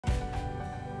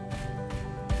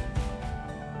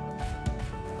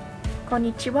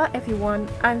Konnichiwa everyone,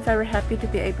 I'm very happy to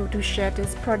be able to share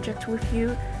this project with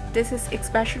you. This is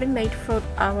especially made for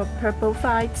our Purple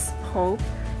Vibes Hope,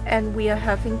 and we are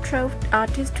having 12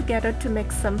 artists together to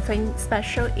make something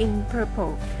special in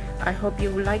purple. I hope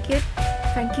you will like it.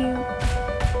 Thank you.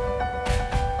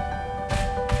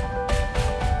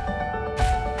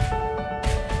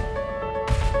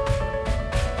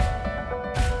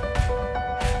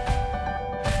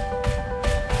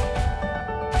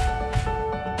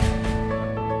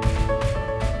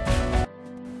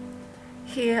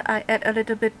 Here I add a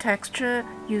little bit texture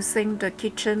using the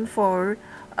kitchen foil.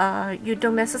 You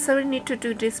don't necessarily need to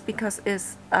do this because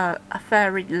it's a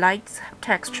very light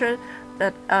texture,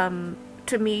 but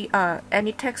to me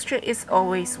any texture is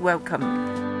always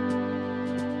welcome.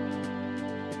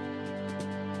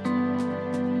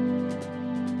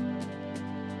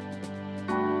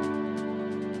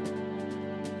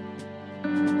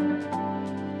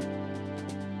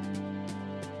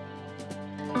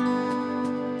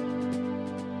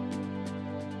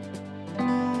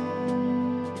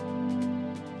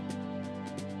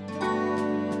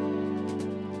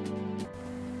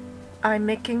 I'm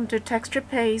making the texture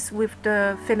paste with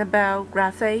the Finabelle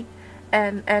graphite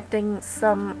and adding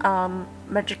some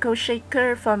magical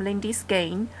shaker from Lindy's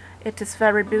game. It is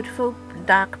very beautiful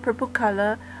dark purple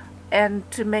color, and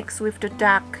to mix with the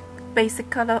dark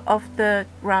basic color of the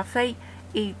graphite,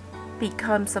 it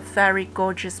becomes a very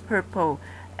gorgeous purple.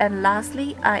 And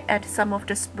lastly, I add some of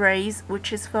the sprays,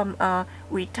 which is from a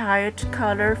retired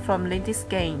color from Lindy's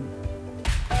game.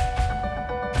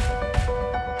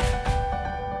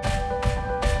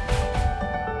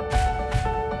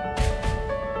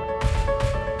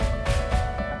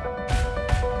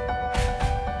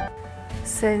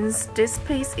 Since this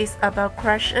piece is about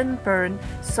crash and burn,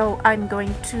 so I'm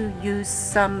going to use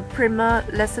some primer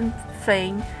lesson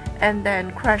flame and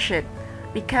then crush it.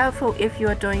 Be careful if you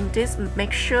are doing this,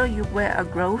 make sure you wear a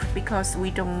glove because we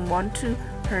don't want to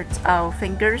hurt our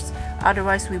fingers,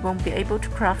 otherwise we won't be able to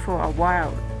craft for a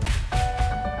while.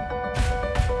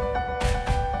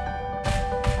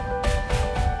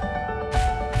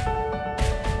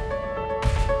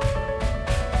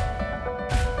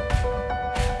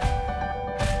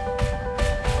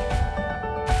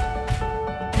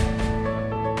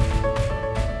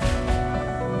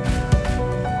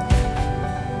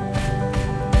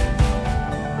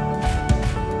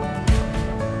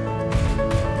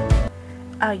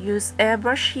 I use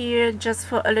airbrush here just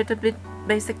for a little bit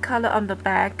basic color on the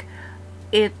back.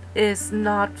 It is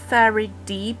not very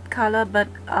deep color, but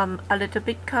a little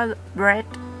bit color red.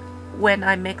 When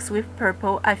I mix with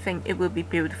purple, I think it will be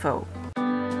beautiful.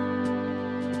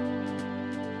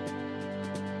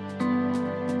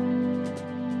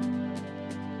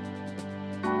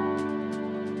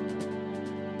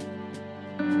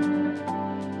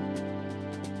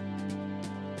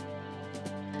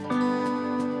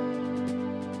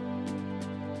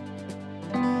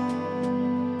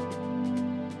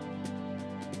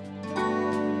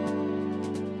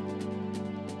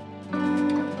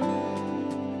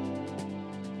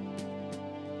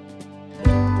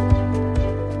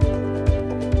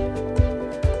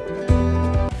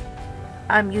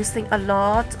 I'm using a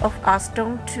lot of art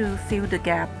stone to fill the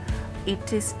gap.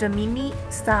 It is the mini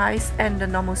size and the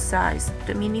normal size.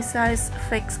 The mini size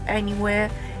fits anywhere,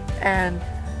 and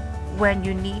when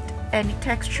you need any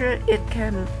texture, it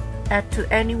can add to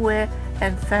anywhere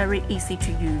and very easy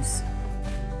to use.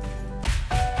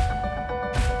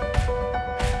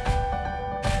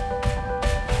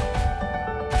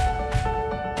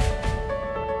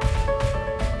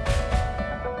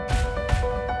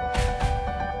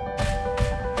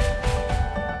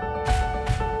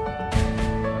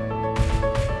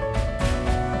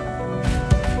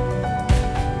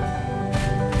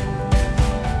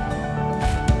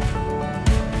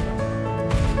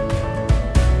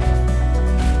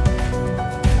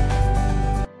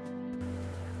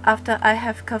 After I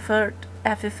have covered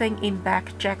everything in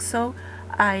black gesso,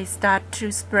 I start to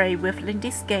spray with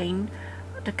Lindy's game,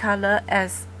 the color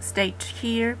as stated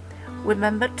here.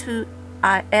 Remember to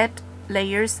add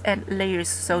layers and layers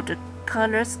so the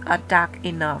colors are dark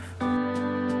enough.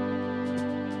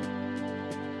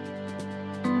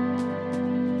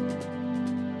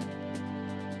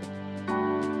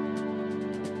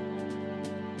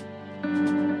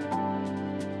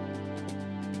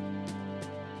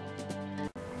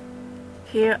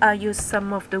 Here I use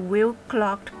some of the wheel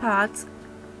clocked parts,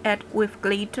 add with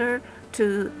glitter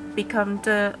to become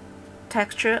the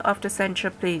texture of the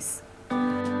centerpiece.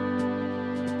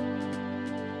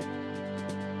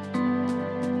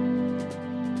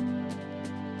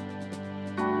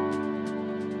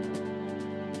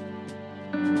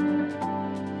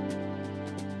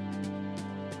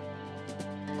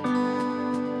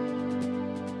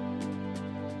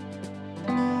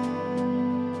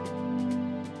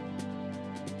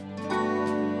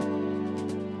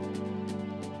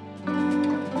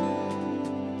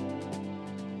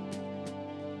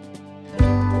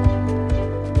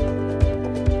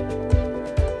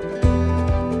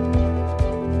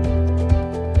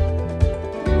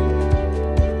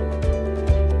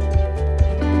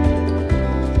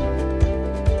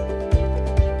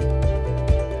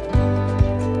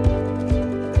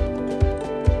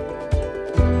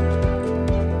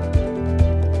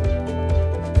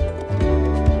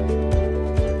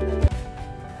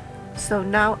 So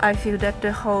now I feel that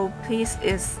the whole piece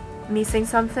is missing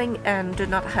something and do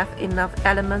not have enough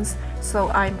elements, so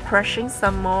I'm pressing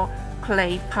some more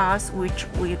clay parts which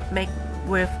we make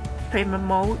with primer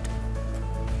mold.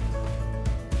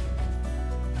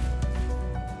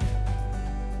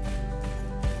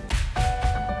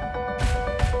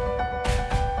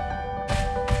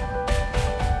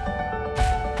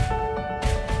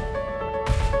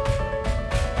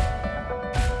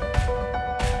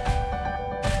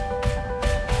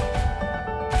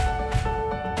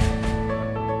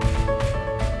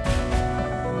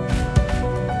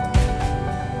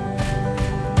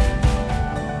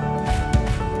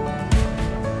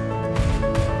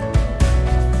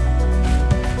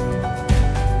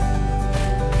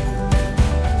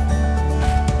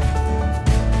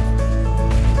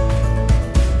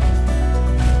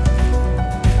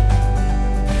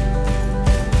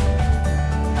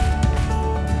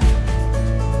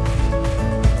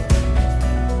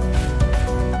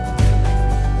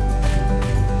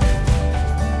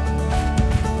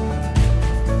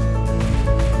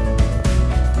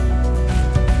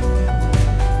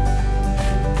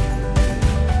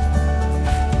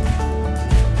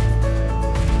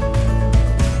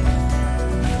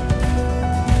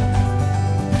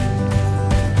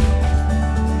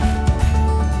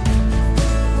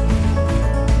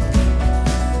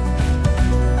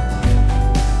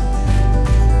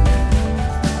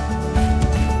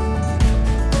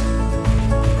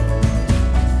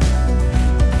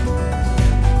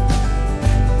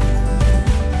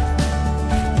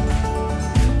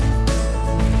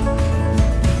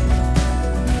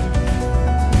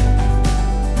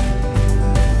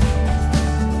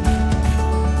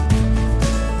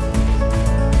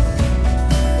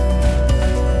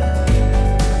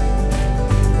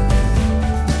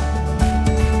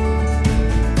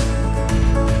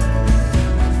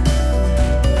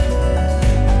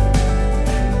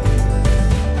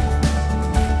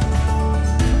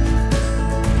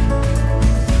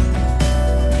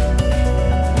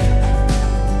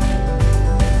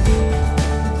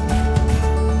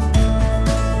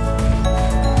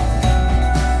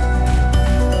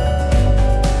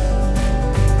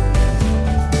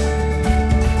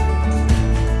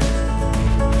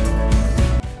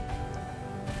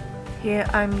 Here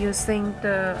I'm using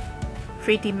the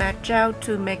 3D matte gel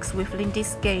to mix with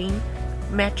Lindy's Skein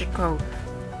Magical.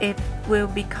 It will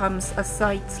become a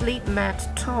slightly matte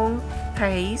tone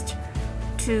paste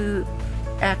to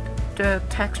add the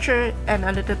texture and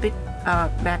a little bit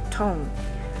matte tone.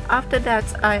 After that,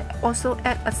 I also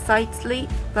add a slightly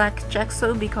black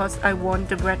gesso because I want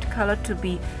the red color to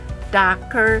be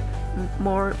darker,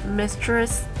 more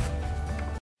mysterious.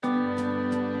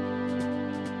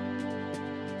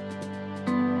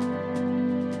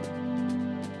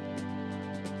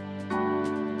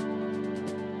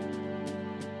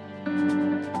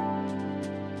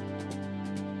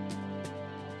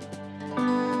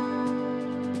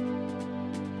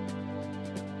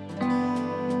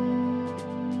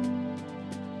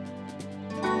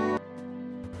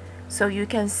 So you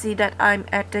can see that I'm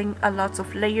adding a lot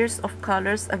of layers of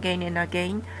colors again and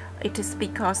again. It is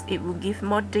because it will give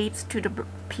more depth to the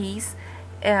piece,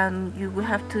 and you will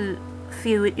have to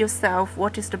feel it yourself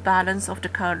what is the balance of the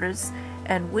colors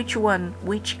and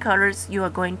which colors you are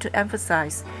going to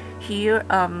emphasize. Here,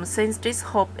 since this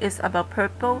hoop is about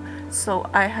purple, so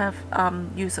I have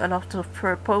used a lot of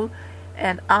purple,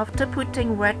 and after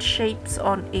putting red shapes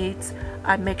on it,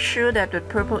 I make sure that the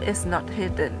purple is not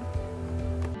hidden.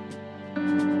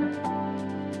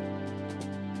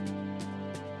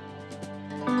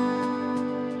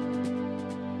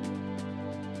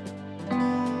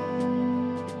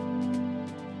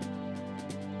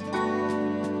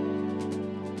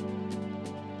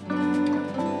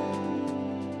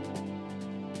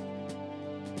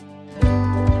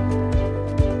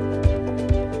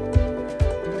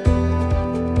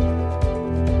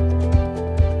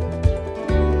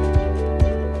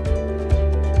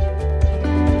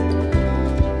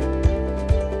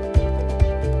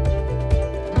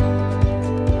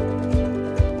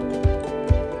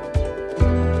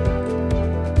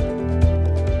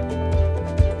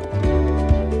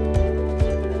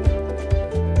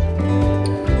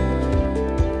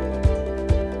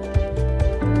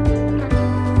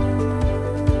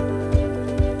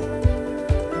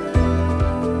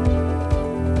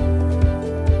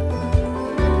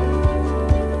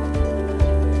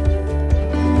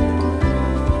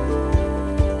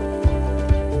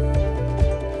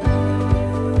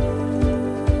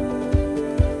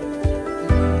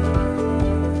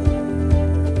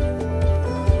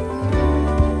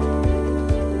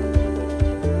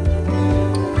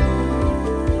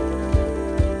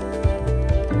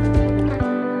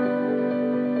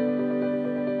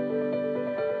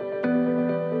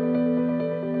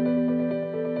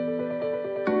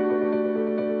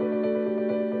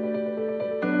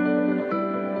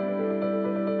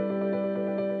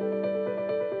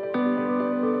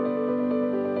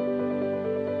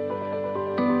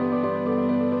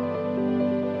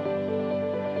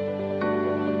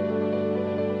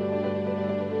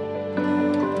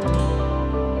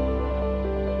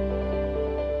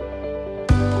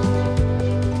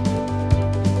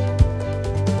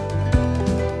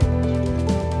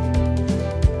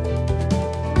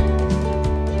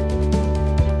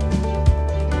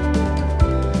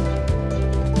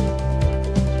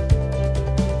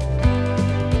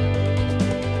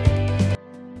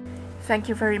 thank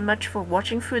you very much for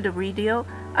watching through the video.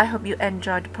 I hope you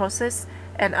enjoyed the process,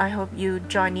 and I hope you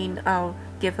join in our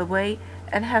giveaway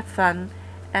and have fun.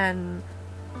 And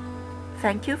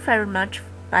thank you very much.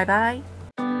 Bye bye.